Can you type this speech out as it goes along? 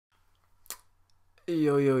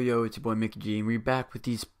Yo, yo, yo, it's your boy Mickey G, and we're back with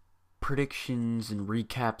these predictions and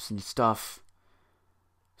recaps and stuff.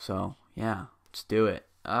 So, yeah, let's do it.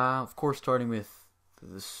 Of course, starting with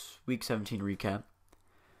this Week 17 recap,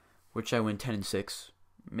 which I went 10 and 6,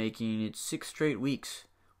 making it 6 straight weeks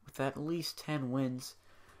with at least 10 wins.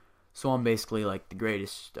 So I'm basically like the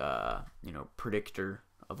greatest, predictor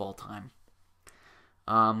of all time.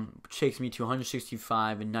 Which takes me to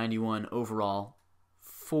 165 and 91 overall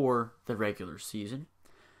for the regular season.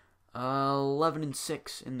 11 and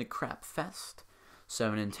 6 in the crap fest,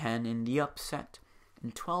 7 and 10 in the upset,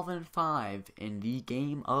 and 12 and 5 in the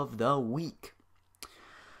game of the week.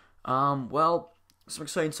 Well, some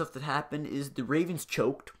exciting stuff that happened is the Ravens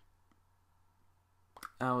choked.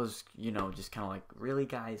 I was, just kind of like, really,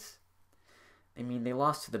 guys? I mean, they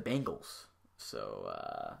lost to the Bengals,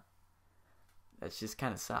 so that just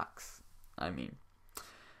kind of sucks. I mean,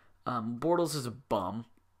 Bortles is a bum.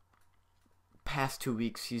 Past 2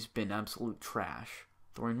 weeks, he's been absolute trash,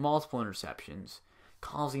 throwing multiple interceptions,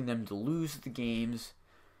 causing them to lose the games.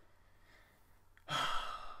 And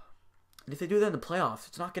if they do that in the playoffs,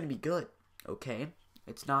 it's not going to be good, okay?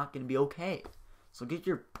 It's not going to be okay. So get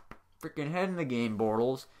your freaking head in the game,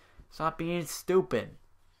 Bortles. Stop being stupid.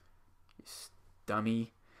 You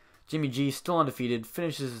dummy. Jimmy G, still undefeated,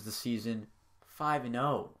 finishes the season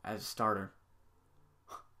 5-0 as a starter.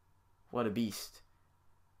 What a beast.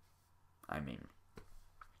 I mean,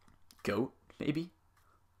 GOAT, maybe?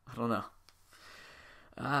 I don't know.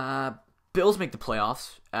 Bills make the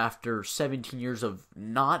playoffs after 17 years of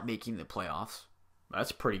not making the playoffs.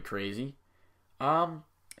 That's pretty crazy. And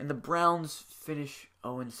the Browns finish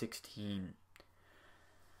 0-16.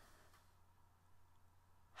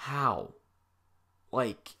 How?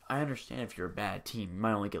 Like, I understand if you're a bad team, you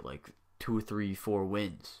might only get like 2, 3, 4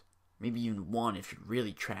 wins. Maybe even 1 if you're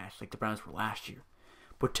really trash, like the Browns were last year.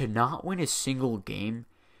 But to not win a single game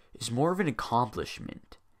is more of an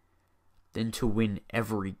accomplishment than to win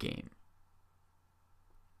every game.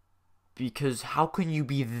 Because how can you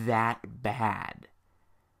be that bad?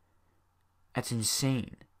 That's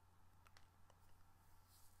insane.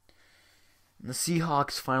 And the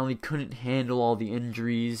Seahawks finally couldn't handle all the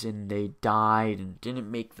injuries and they died and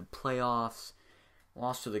didn't make the playoffs.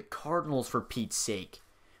 Lost to the Cardinals for Pete's sake.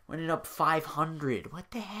 Went up 500.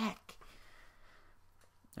 What the heck?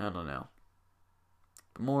 I don't know.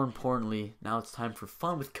 But more importantly, now it's time for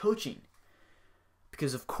fun with coaching.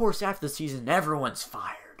 Because, of course, after the season, everyone's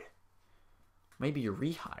fired. Maybe you're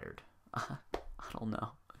rehired. I don't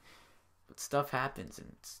know. But stuff happens,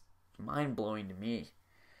 and it's mind-blowing to me.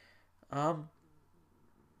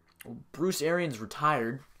 Bruce Arians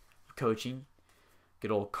retired coaching.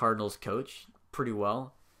 Good old Cardinals coach. Pretty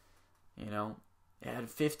well. Had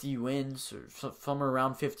 50 wins, or somewhere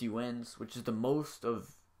around 50 wins, which is the most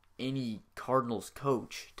of any Cardinals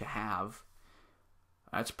coach to have.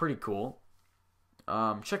 That's pretty cool.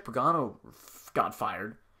 Chuck Pagano got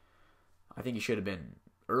fired. I think he should have been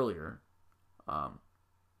earlier.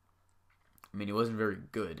 He wasn't very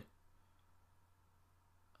good.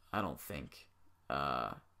 I don't think.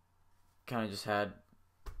 Kind of just had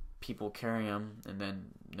people carry him, and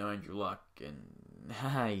then no Andrew Luck, and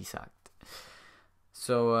he sucked.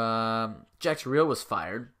 So, Jack Del Rio was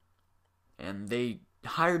fired, and they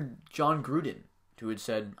hired John Gruden, who had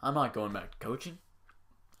said, I'm not going back to coaching.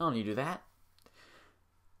 I don't need to do that.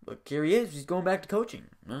 Look, here he is. He's going back to coaching.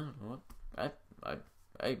 Hey,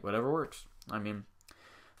 whatever works. I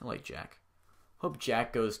like Jack. Hope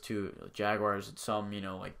Jack goes to Jaguars at some,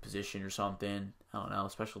 position or something. I don't know,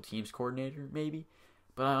 special teams coordinator, maybe.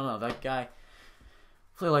 But I don't know, that guy, I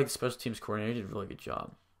really like the special teams coordinator. He did a really good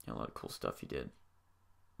job. A lot of cool stuff he did.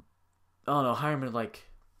 I don't know, hire him at,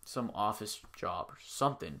 some office job or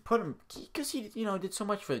something. Put him, because he, did so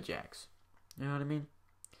much for the Jags. You know what I mean?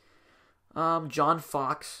 John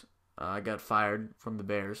Fox got fired from the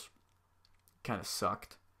Bears. Kind of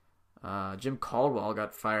sucked. Jim Caldwell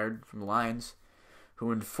got fired from the Lions,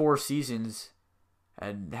 who in 4 seasons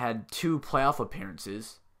had 2 playoff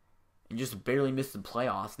appearances and just barely missed the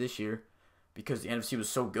playoffs this year because the NFC was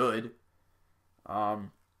so good.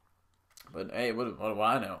 But hey, what do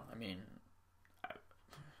I know? I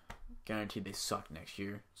guaranteed they suck next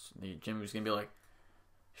year. So Jim was gonna be like,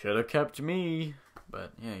 should have kept me,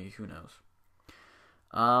 but yeah, who knows?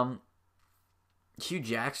 Hugh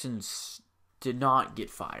Jackson did not get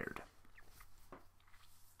fired,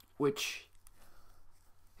 which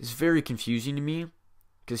is very confusing to me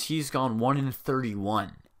because he's gone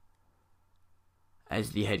 1-31 as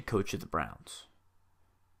the head coach of the Browns.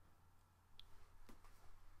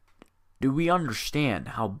 Do we understand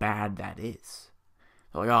how bad that is?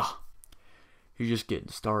 They're like, he's just getting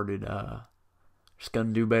started. Just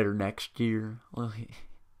gonna do better next year. Well,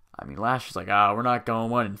 I mean, last year's like, we're not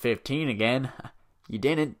going 1-15 again. You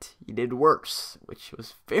didn't. You did worse, which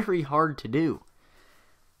was very hard to do.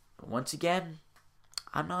 But once again,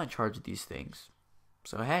 I'm not in charge of these things.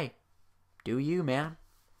 So, hey, do you, man.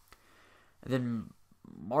 And then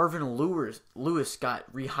Marvin Lewis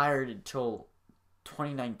got rehired until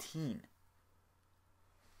 2019.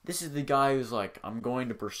 This is the guy who's like, I'm going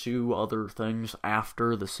to pursue other things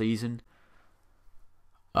after the season.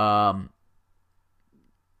 That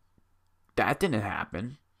didn't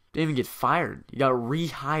happen. Didn't even get fired. He got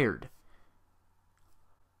rehired.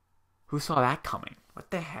 Who saw that coming? What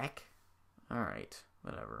the heck? Alright,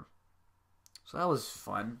 whatever. So that was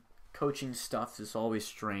fun. Coaching stuff is always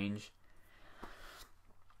strange.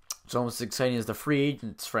 It's almost as exciting as the free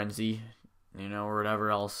agents frenzy, or whatever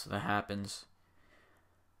else that happens.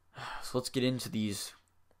 So let's get into these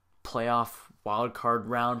playoff wildcard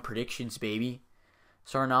round predictions, baby.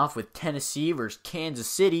 Starting off with Tennessee versus Kansas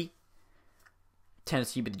City.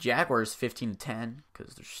 Tennessee beat the Jaguars 15-10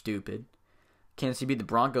 because they're stupid. Kansas City beat the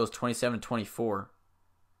Broncos 27-24.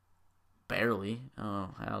 Barely.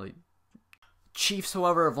 Oh, how they... Chiefs,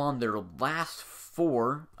 however, have won their last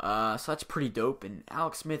 4, so that's pretty dope. And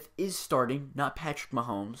Alex Smith is starting, not Patrick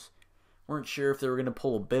Mahomes. Weren't sure if they were going to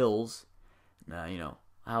pull a Bills.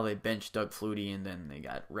 How they benched Doug Flutie and then they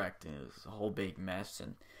got wrecked. And it was a whole big mess,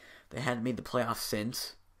 and they hadn't made the playoffs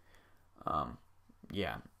since.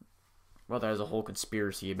 Yeah. Well, there's a whole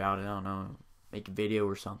conspiracy about it. I don't know. Make a video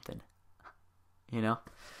or something.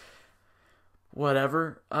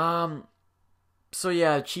 Whatever. So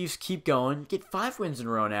yeah, Chiefs keep going. Get 5 wins in a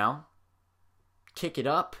row now. Kick it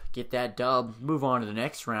up. Get that dub. Move on to the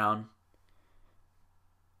next round.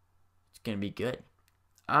 It's going to be good.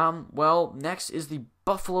 Well, next is the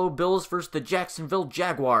Buffalo Bills versus the Jacksonville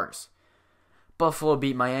Jaguars. Buffalo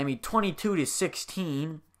beat Miami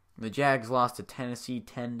 22-16. The Jags lost to Tennessee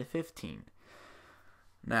 10-15.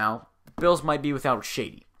 Now, the Bills might be without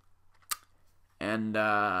Shady. And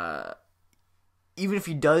even if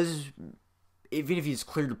he's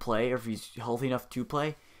cleared to play, or if he's healthy enough to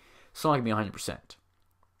play, it's not going to be 100%.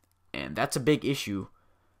 And that's a big issue,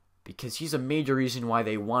 because he's a major reason why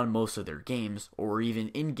they won most of their games, or even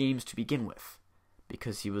in games to begin with.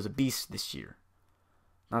 Because he was a beast this year.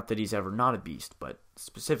 Not that he's ever not a beast, but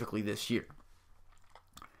specifically this year.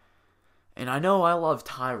 And I know I love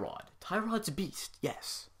Tyrod. Tyrod's a beast,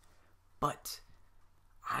 yes. But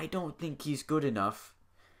I don't think he's good enough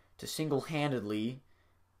to single-handedly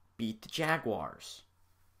beat the Jaguars.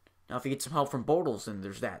 Now, if he gets some help from Bortles, then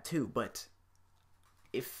there's that too. But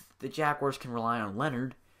if the Jaguars can rely on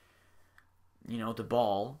Leonard, the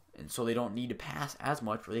ball, and so they don't need to pass as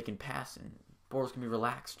much, or they can pass, and Bortles can be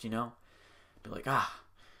relaxed, Be like,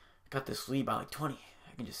 got this lead by like 20.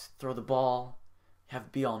 I can just throw the ball, have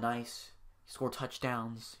it be all nice, score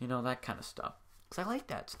touchdowns, that kind of stuff. Because I like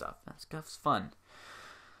that stuff. That stuff's fun.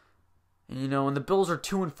 And, and the Bills are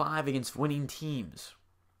 2-5 against winning teams.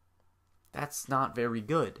 That's not very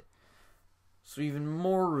good. So even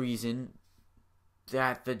more reason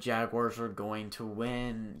that the Jaguars are going to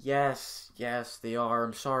win. Yes, they are.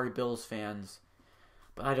 I'm sorry, Bills fans.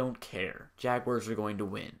 But I don't care. Jaguars are going to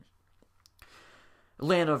win.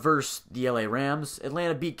 Atlanta versus the LA Rams.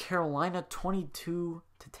 Atlanta beat Carolina 22-10.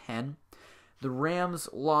 The Rams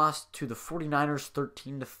lost to the 49ers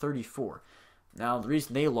 13-34. Now, the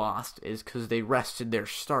reason they lost is because they rested their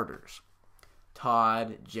starters.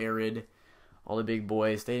 Todd, Jared, all the big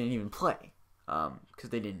boys, they didn't even play. Because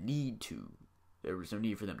they didn't need to. There was no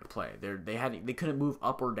need for them to play. They couldn't move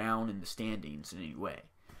up or down in the standings in any way.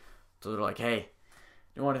 So they're like, hey,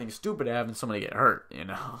 don't want anything stupid to having somebody get hurt,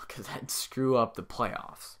 because that'd screw up the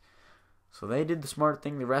playoffs. So they did the smart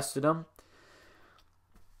thing. They rested them.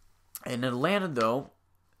 And Atlanta, though,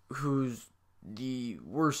 who's the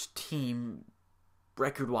worst team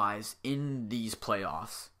record-wise in these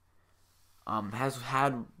playoffs, has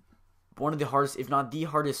had one of the hardest, if not the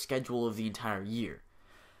hardest, schedule of the entire year.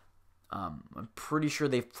 I'm pretty sure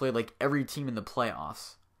they've played like every team in the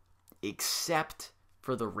playoffs except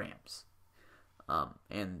for the Rams.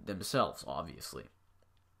 And themselves, obviously.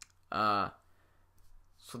 So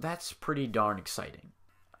that's pretty darn exciting.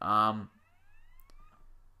 And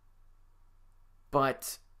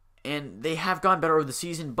they have gone better over the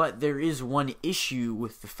season, but there is one issue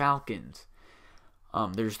with the Falcons.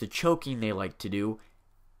 There's the choking they like to do,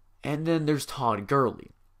 and then there's Todd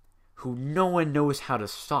Gurley, who no one knows how to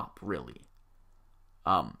stop, really.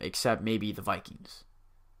 Except maybe the Vikings.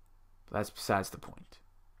 But that's besides the point.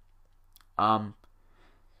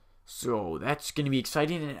 So that's going to be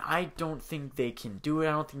exciting, and I don't think they can do it.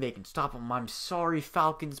 I don't think they can stop them. I'm sorry,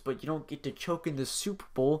 Falcons, but you don't get to choke in the Super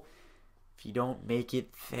Bowl if you don't make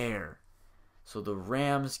it there. So the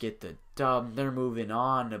Rams get the dub. They're moving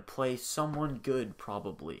on to play someone good,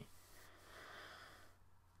 probably.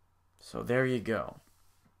 So there you go.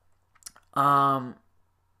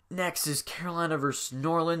 Next is Carolina versus New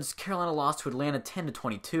Orleans. Carolina lost to Atlanta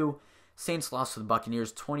 10-22. Saints lost to the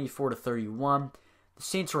Buccaneers 24-31. The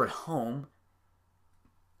Saints are at home,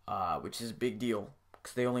 which is a big deal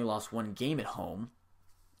because they only lost one game at home.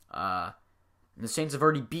 And the Saints have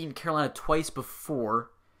already beaten Carolina twice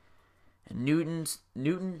before. And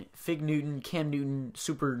Fig Newton, Cam Newton,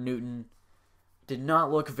 Super Newton did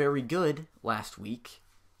not look very good last week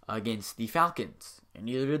against the Falcons, and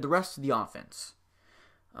neither did the rest of the offense,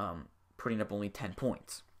 putting up only 10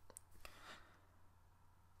 points.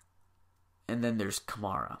 And then there's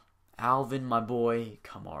Kamara. Alvin, my boy,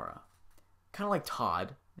 Kamara. Kind of like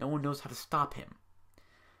Todd, no one knows how to stop him.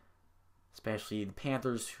 Especially the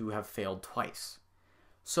Panthers, who have failed twice.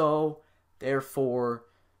 So, therefore,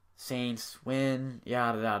 Saints win,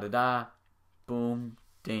 yada yada da, boom,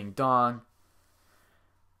 ding dong.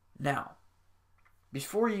 Now,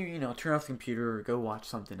 before you turn off the computer or go watch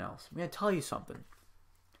something else, I'm going to tell you something.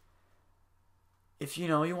 If you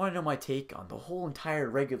want to know my take on the whole entire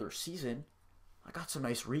regular season, I got some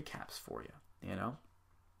nice recaps for you,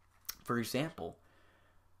 For example,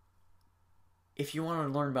 if you want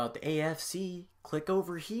to learn about the AFC, click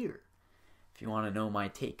over here. If you want to know my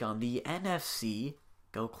take on the NFC,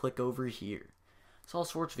 go click over here. It's all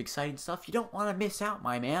sorts of exciting stuff you don't want to miss out,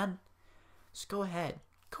 my man. Just go ahead.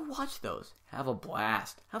 Go watch those. Have a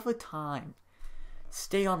blast. Have a time.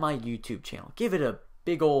 Stay on my YouTube channel. Give it a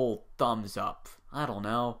big old thumbs up. I don't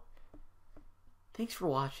know. Thanks for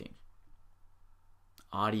watching.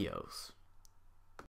 Adios.